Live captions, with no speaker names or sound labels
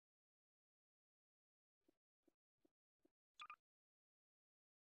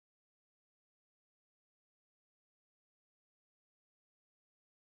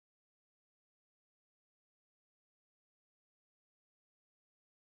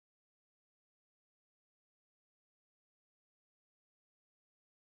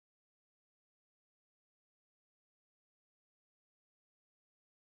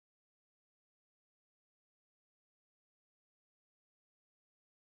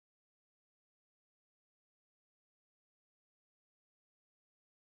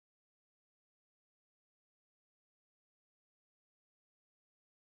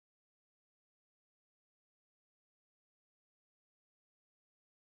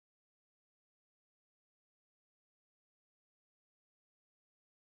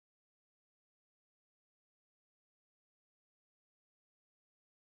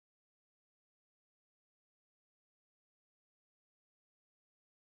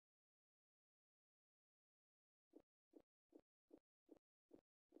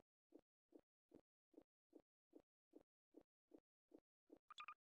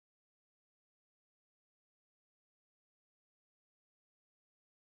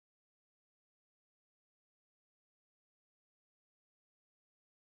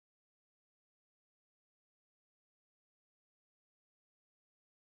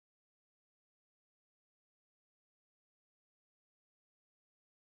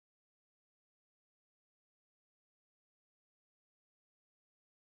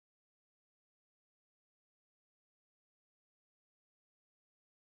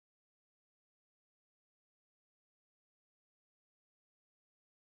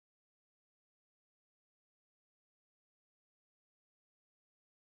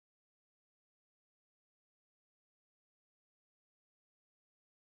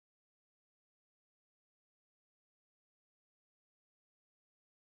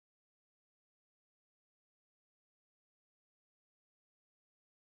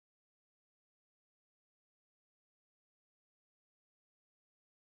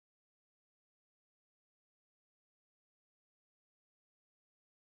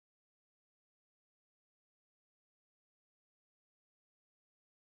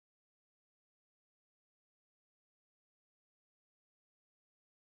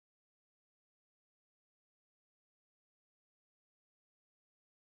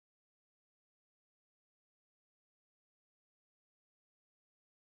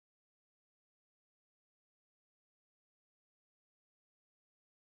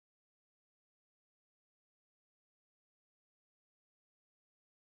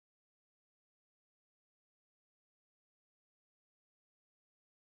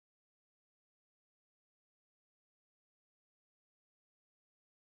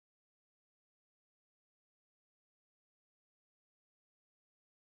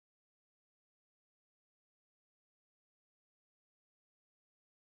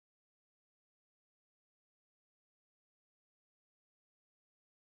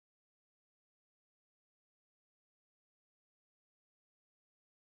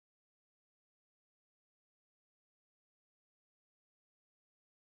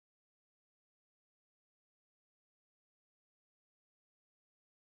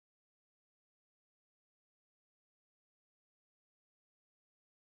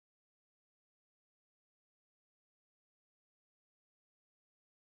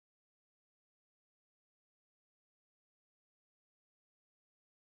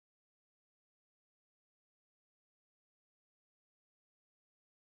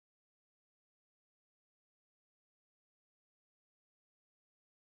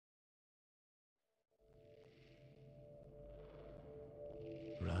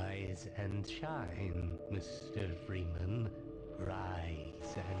and shine, Mr. Freeman.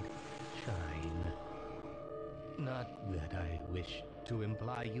 Rise and shine. Not that I wish to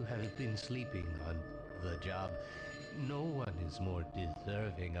imply you have been sleeping on the job. No one is more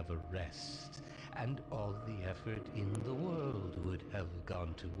deserving of a rest, and all the effort in the world would have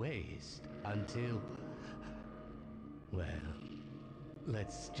gone to waste until... well,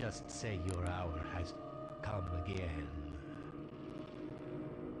 let's just say your hour has come again.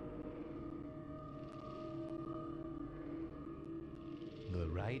 The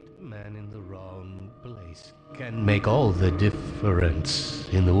right man in the wrong place can make all the difference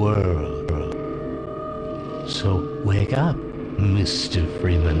in the world. So wake up, Mr.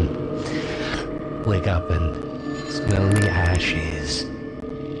 Freeman. Wake up and smell the ashes.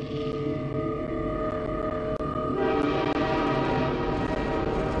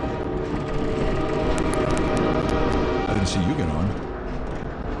 I didn't see you get on.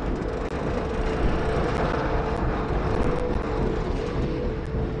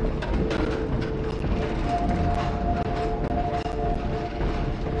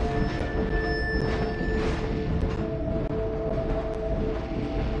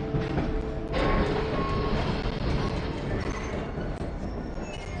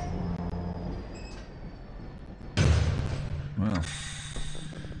 Well,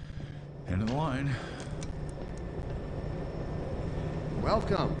 end of the line.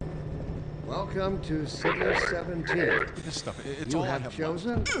 Welcome. Welcome to City 17. This stuff, it's You all I have have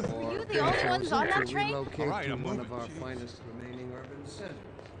chosen, left. or Were you the been only ones chosen on that to train? relocate All right, to I'm one moving. of our Jeez. finest remaining urban centers.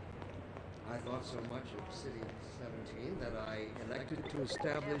 I thought so much of City 17 that I elected to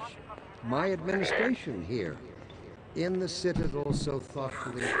establish my administration here, in the citadel so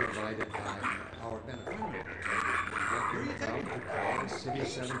thoughtfully provided by our benefactor. What we're proud to call City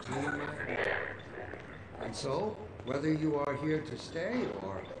 17 my home. And so, whether you are here to stay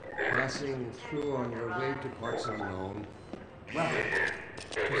or passing through on your way to parts unknown, welcome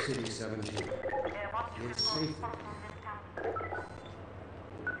to City 17. It's safe.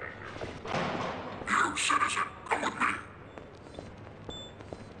 You, citizen, come with me.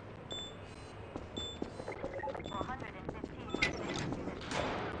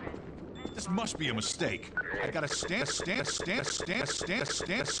 This must be a mistake. I got a standard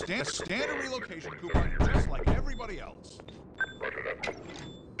relocation coupon just like everybody else.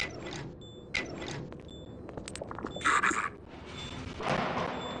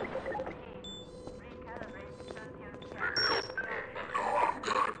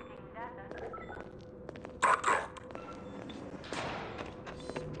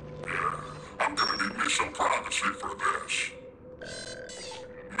 I'm gonna need me some privacy for this.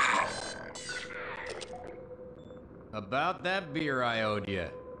 About that beer I owed you.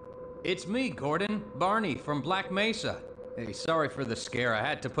 It's me, Gordon, Barney from Black Mesa. Hey, sorry for the scare. I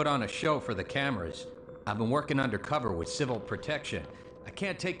had to put on a show for the cameras. I've been working undercover with civil protection. I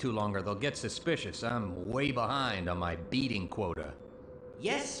can't take too long or they'll get suspicious. I'm way behind on my beating quota.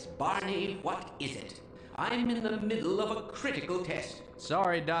 Yes, Barney, what is it? I'm in the middle of a critical test.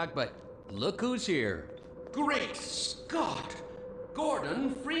 Sorry, Doc, but look who's here. Great Scott!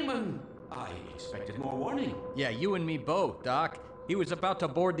 Gordon Freeman! I expected more warning. Yeah, you and me both, Doc. He was about to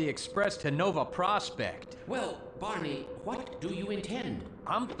board the express to Nova Prospect. Well, Barney, what do you intend?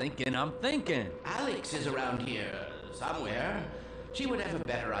 I'm thinking. Alex is around here somewhere. She would have a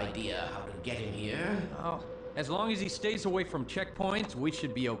better idea how to get him here. Oh, as long as he stays away from checkpoints, we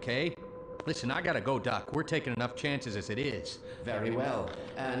should be okay. Listen, I gotta go, Doc. We're taking enough chances as it is. Very well.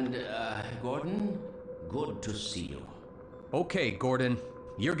 And, Gordon, good to see you. Okay, Gordon.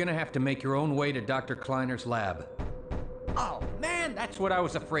 You're gonna have to make your own way to Dr. Kleiner's lab. Oh, man, that's what I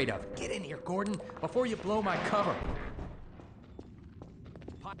was afraid of. Get in here, Gordon, before you blow my cover.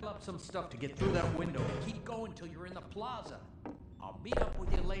 Pile up some stuff to get through that window and keep going till you're in the plaza. I'll meet up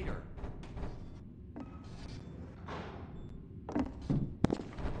with you later.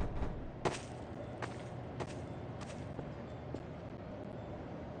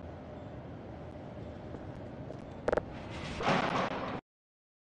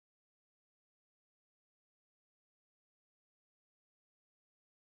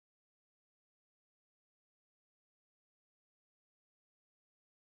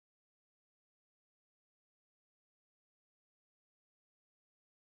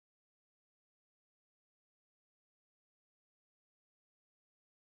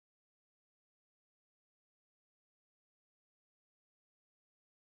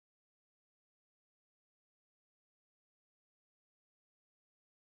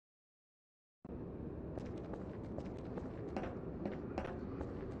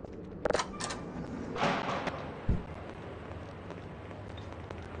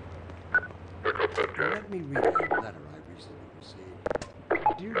 Let me read a letter I recently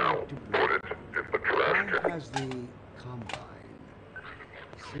received. Dear Dr. Brown, why has the Combine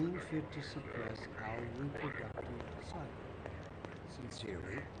seen fit to suppress our reproductive cycle?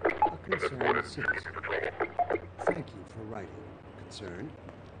 Sincerely, a concerned citizen. Thank you for writing. Concerned.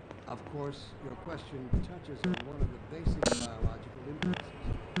 Of course, your question touches on one of the basic biological impulses,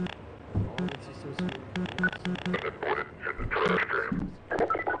 and all its associated forms.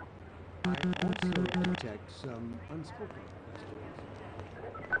 I also detect some unspoken questions.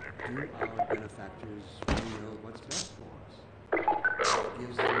 Do our benefactors really know what's best for us? What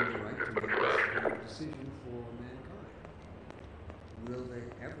gives them the right to make this decision for mankind? Will they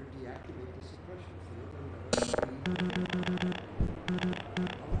ever deactivate the suppression field and let us be?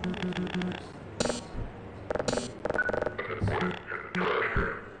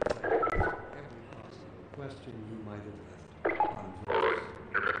 Every possible question you might have left unaddressed.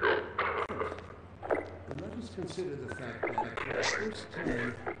 First, let us consider the fact that for the first time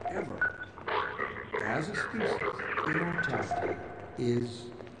ever, as a species, immortality is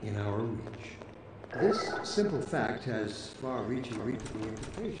in our reach. This simple fact has far-reaching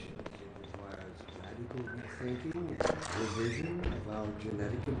implications. It requires radical rethinking and revision of our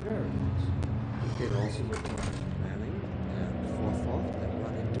genetic imperatives. It also requires planning and forethought that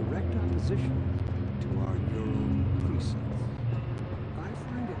run in direct opposition to our neural precepts. I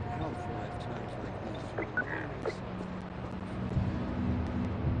find it helpful at times like these to remind myself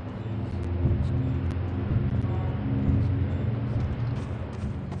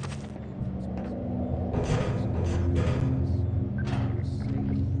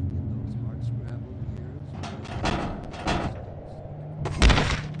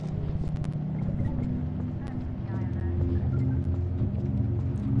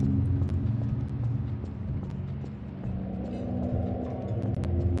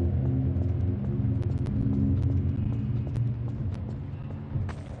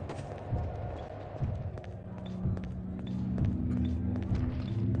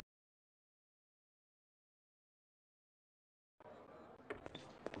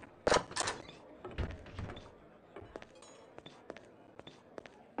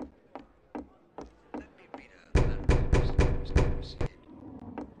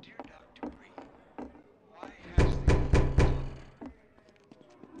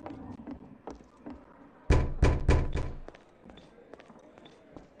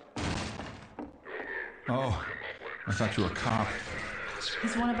Oh, I thought you were a cop.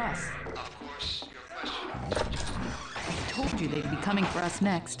 He's one of us. Of course, your question. I told you they'd be coming for us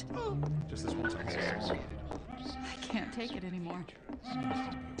next. Just this once. I can't take it anymore.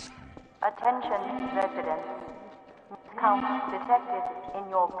 Attention residents. Miscount detected in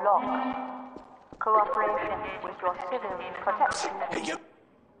your block. Cooperation with your civil protection. Hey, you!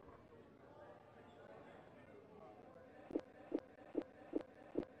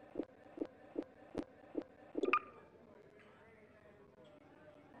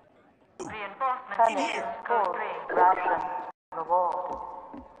 Punishment full ration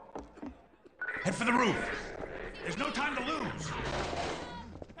reward. Head for the roof! There's no time to lose!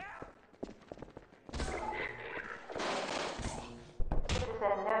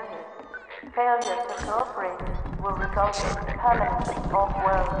 Citizen notice. Failure to cooperate will result in permanent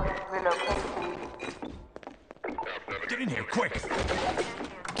off-world relocation. Get in here, quick!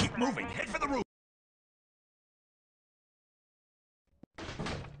 Keep moving, head for the roof!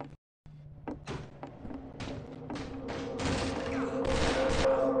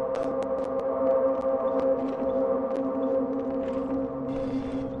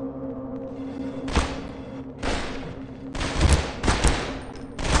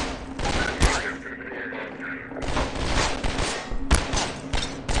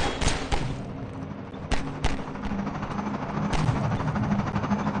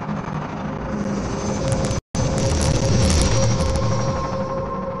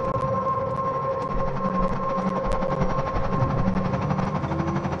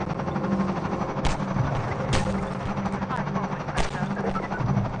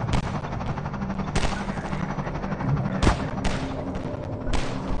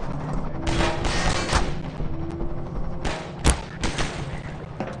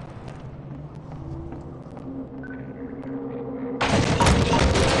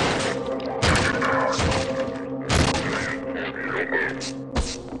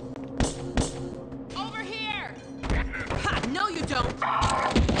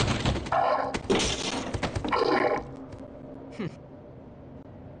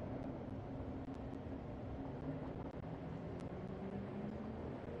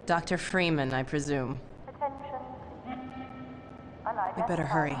 Dr. Freeman, I presume. Attention. We better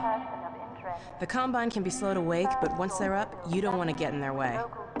hurry. Unidentified person of interest The Combine can be slow to wake, but once they're up, you don't want to get in their way.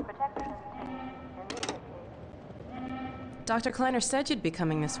 Local protection team immediately. Dr. Kleiner said you'd be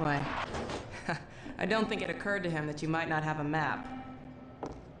coming this way. I don't think it occurred to him that you might not have a map.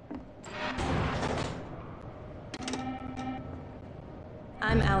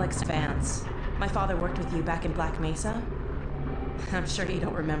 I'm Alex Vance. My father worked with you back in Black Mesa. I'm sure you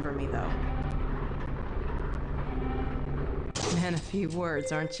don't remember me, though. Man, a few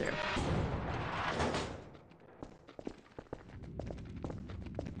words, aren't you?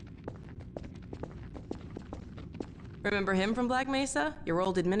 Remember him from Black Mesa? Your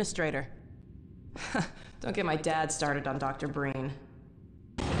old administrator. Don't get my dad started on Dr. Breen.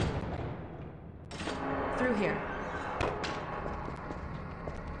 Through here.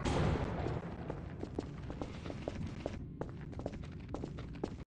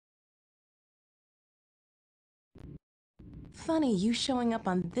 Funny, you showing up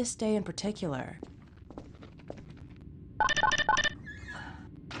on this day in particular.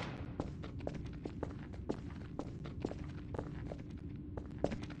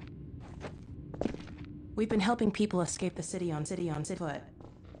 We've been helping people escape the city on foot.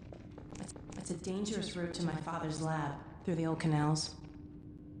 It's a dangerous route to my father's lab, through the old canals.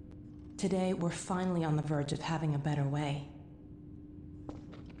 Today, we're finally on the verge of having a better way.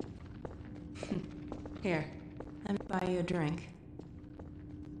 Here, let me buy you a drink.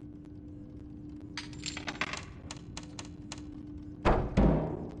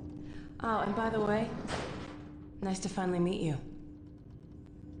 Oh, and by the way, nice to finally meet you.